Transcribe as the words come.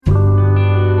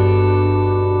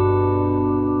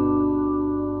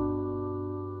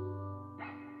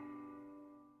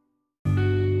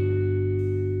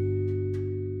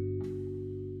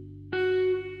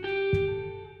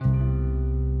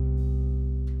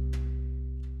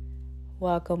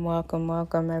Welcome,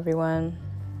 everyone.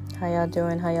 How y'all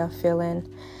doing? How y'all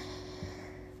feeling?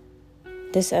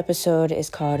 This episode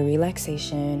is called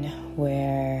Relaxation,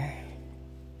 where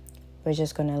we're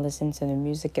just going to listen to the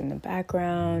music in the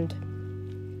background.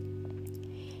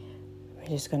 We're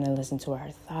just going to listen to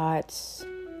our thoughts,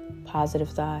 positive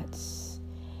thoughts,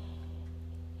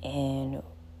 and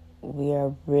we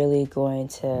are really going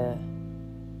to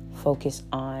focus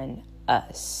on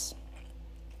us.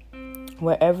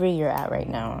 Wherever you're at right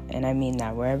now, and I mean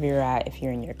that, wherever you're at, if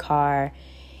you're in your car,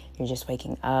 you're just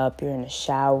waking up, you're in the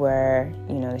shower,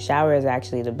 the shower is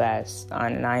actually the best,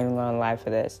 and I'm not even going to lie for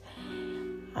this.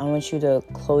 I want you to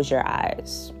close your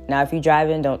eyes. Now, if you're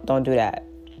driving, don't do that,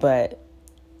 but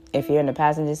if you're in the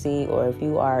passenger seat, or if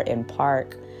you are in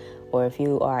park, or if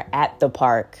you are at the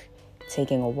park,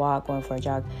 taking a walk, going for a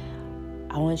jog,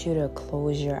 I want you to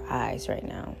close your eyes right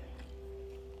now.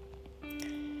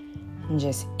 And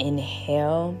just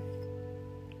inhale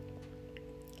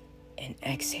and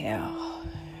exhale.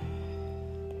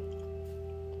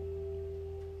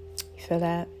 You feel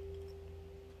that?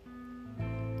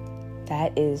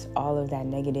 That is all of that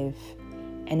negative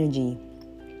energy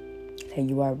that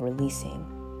you are releasing,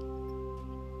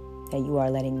 that you are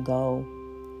letting go,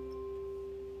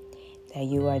 that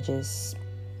you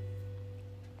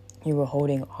were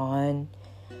holding on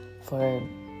for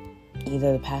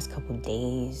either the past couple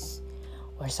days,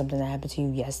 or something that happened to you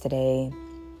yesterday,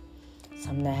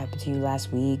 something that happened to you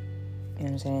last week. You know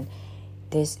what I'm saying?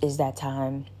 This is that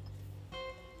time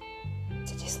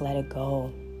to just let it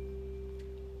go.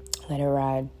 Let it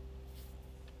ride.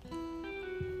 You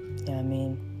know what I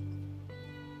mean?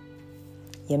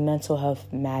 Your mental health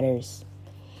matters.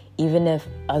 Even if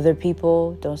other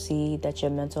people don't see that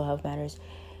your mental health matters,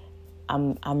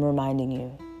 I'm reminding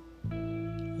you,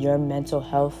 your mental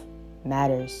health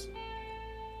matters.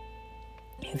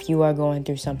 If you are going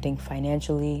through something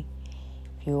financially,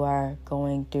 if you are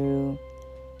going through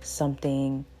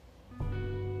something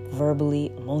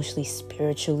verbally, emotionally,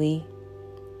 spiritually,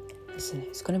 listen,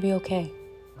 it's going to be okay.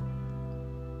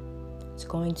 It's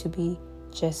going to be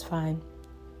just fine.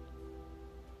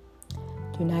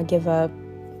 Do not give up.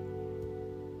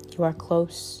 You are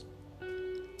close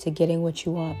to getting what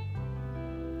you want.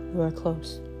 You are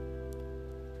close.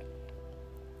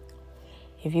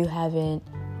 If you haven't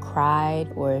cried,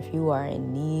 or if you are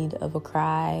in need of a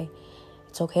cry,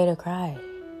 it's okay to cry.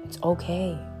 It's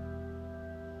okay.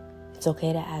 It's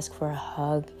okay to ask for a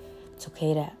hug. It's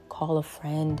okay to call a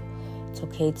friend. It's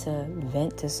okay to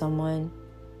vent to someone,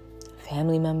 a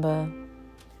family member.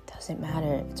 It doesn't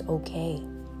matter. It's okay.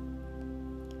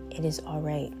 It is all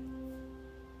right.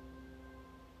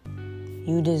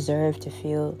 You deserve to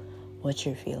feel what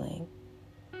you're feeling.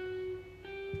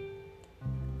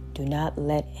 Do not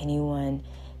let anyone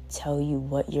tell you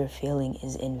what you're feeling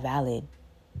is invalid.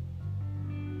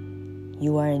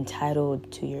 You are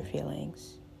entitled to your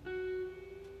feelings.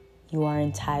 You are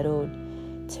entitled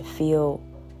to feel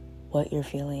what you're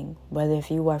feeling. Whether if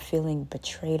you are feeling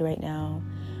betrayed right now,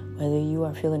 whether you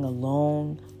are feeling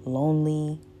alone,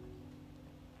 lonely,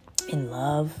 in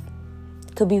love.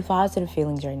 It could be positive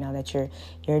feelings right now that you're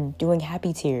doing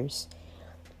happy tears.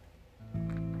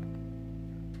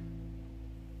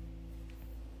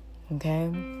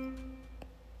 Okay?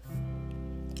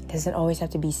 It doesn't always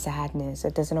have to be sadness.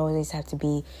 It doesn't always have to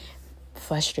be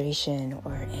frustration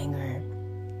or anger.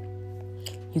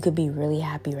 You could be really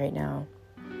happy right now,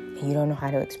 and you don't know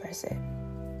how to express it.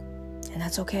 And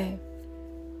that's okay.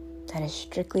 That is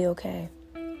strictly okay.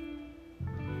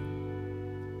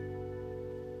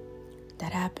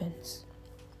 That happens.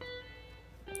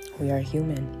 We are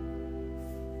human.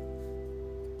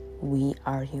 We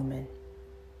are human.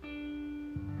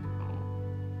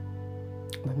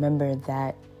 Remember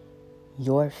that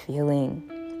your feelings,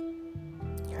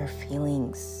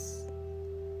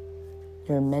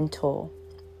 your mental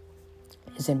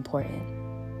is important.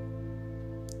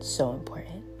 So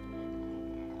important.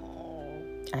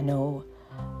 I know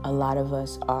a lot of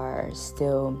us are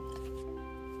still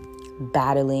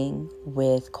battling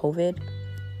with COVID,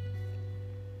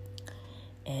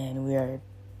 and we are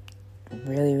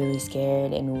really, really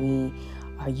scared, and we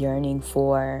are yearning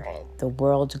for the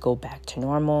world to go back to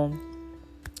normal.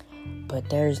 But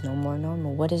there is no more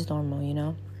normal. What is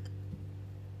normal,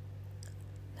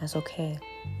 That's okay.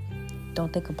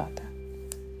 Don't think about that.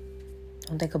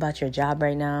 Don't think about your job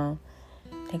right now.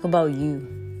 Think about you.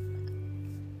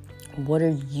 What are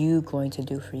you going to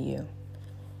do for you?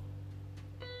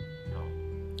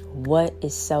 What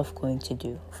is self going to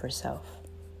do for self?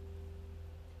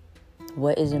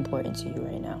 What is important to you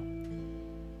right now?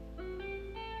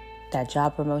 That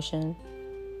job promotion,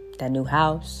 that new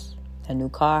house, that new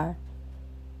car,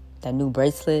 that new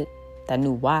bracelet, that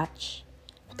new watch.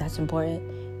 If that's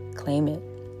important, claim it.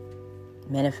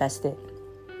 Manifest it.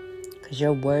 Because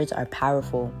your words are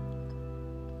powerful.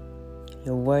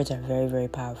 Your words are very, very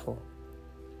powerful.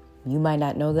 You might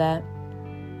not know that,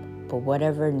 but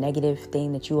whatever negative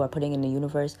thing that you are putting in the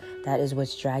universe, that is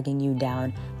what's dragging you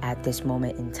down at this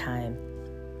moment in time.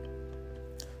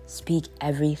 Speak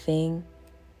everything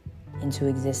into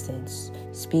existence.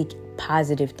 Speak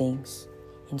positive things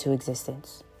into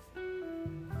existence.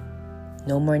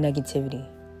 No more negativity.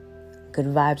 Good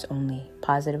vibes only.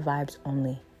 Positive vibes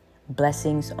only.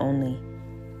 Blessings only.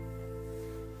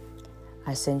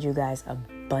 I send you guys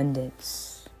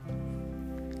abundance.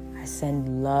 I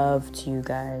send love to you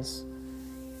guys.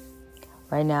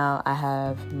 Right now, I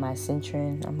have my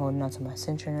Centrin. I'm holding on to my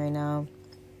Centrin right now.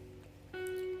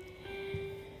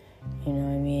 You know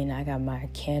what I mean? I got my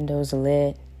candles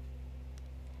lit.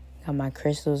 Got my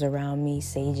crystals around me,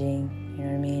 saging. You know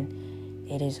what I mean?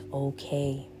 It is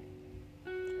okay.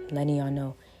 I'm letting y'all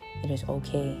know it is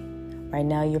okay. Right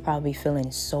now, you're probably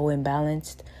feeling so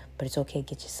imbalanced, but it's okay.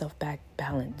 Get yourself back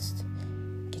balanced.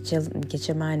 Get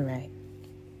your mind right.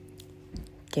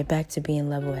 Get back to being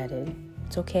level-headed.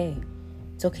 It's okay.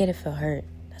 It's okay to feel hurt.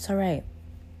 That's all right.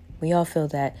 We all feel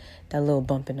that little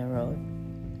bump in the road.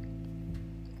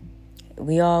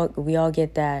 We all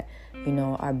get that, you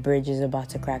know, our bridge is about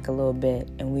to crack a little bit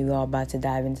and we all about to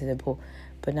dive into the pool.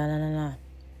 But no.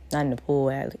 Not in the pool,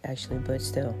 actually, but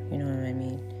still. You know what I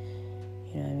mean?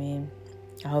 You know what I mean?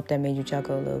 I hope that made you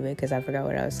chuckle a little bit because I forgot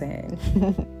what I was saying.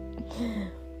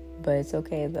 But it's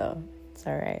okay, though. It's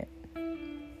all right.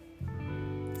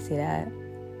 See that?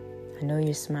 I know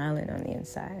you're smiling on the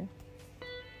inside.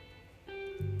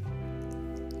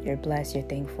 You're blessed. You're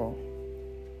thankful.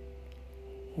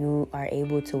 You are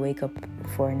able to wake up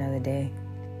for another day.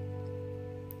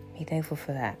 Be thankful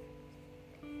for that.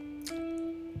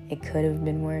 It could have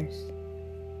been worse.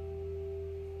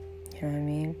 You know what I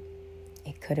mean?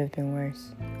 It could have been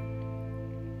worse.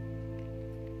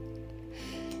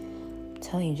 I'm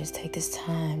telling you, just take this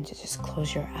time to just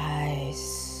close your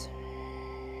eyes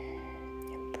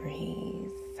and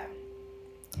breathe.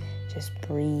 Just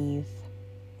breathe.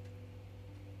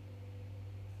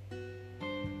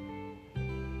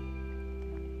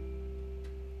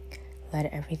 Let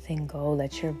everything go.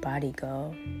 Let your body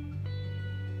go.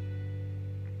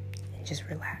 And just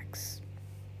relax.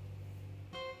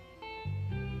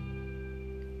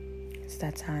 It's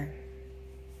that time.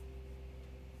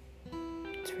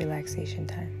 It's relaxation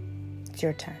time. It's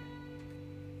your time.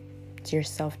 It's your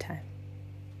self time.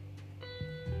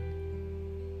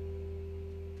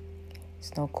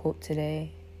 It's no quote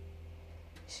today.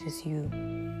 It's just you.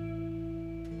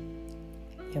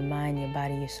 Your mind, your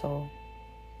body, your soul.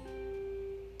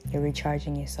 You're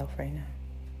recharging yourself right now.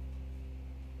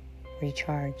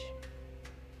 Recharge.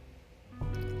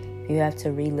 If you have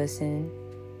to re-listen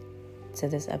to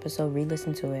this episode,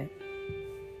 re-listen to it.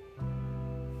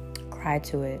 Cry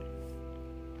to it.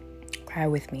 Cry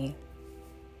with me.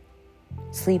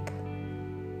 Sleep.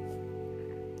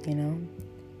 You know?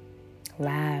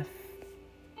 Laugh.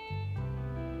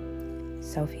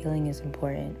 Self-healing is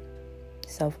important.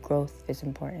 Self-growth is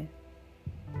important.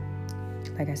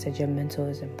 Like I said, your mental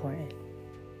is important.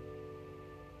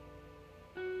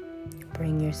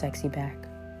 Bring your sexy back.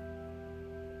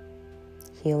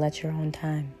 Heal at your own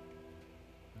time.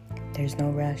 There's no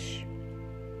rush.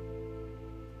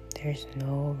 There's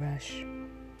no rush.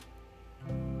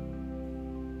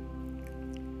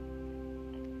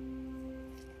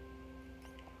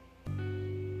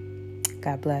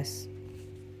 God bless.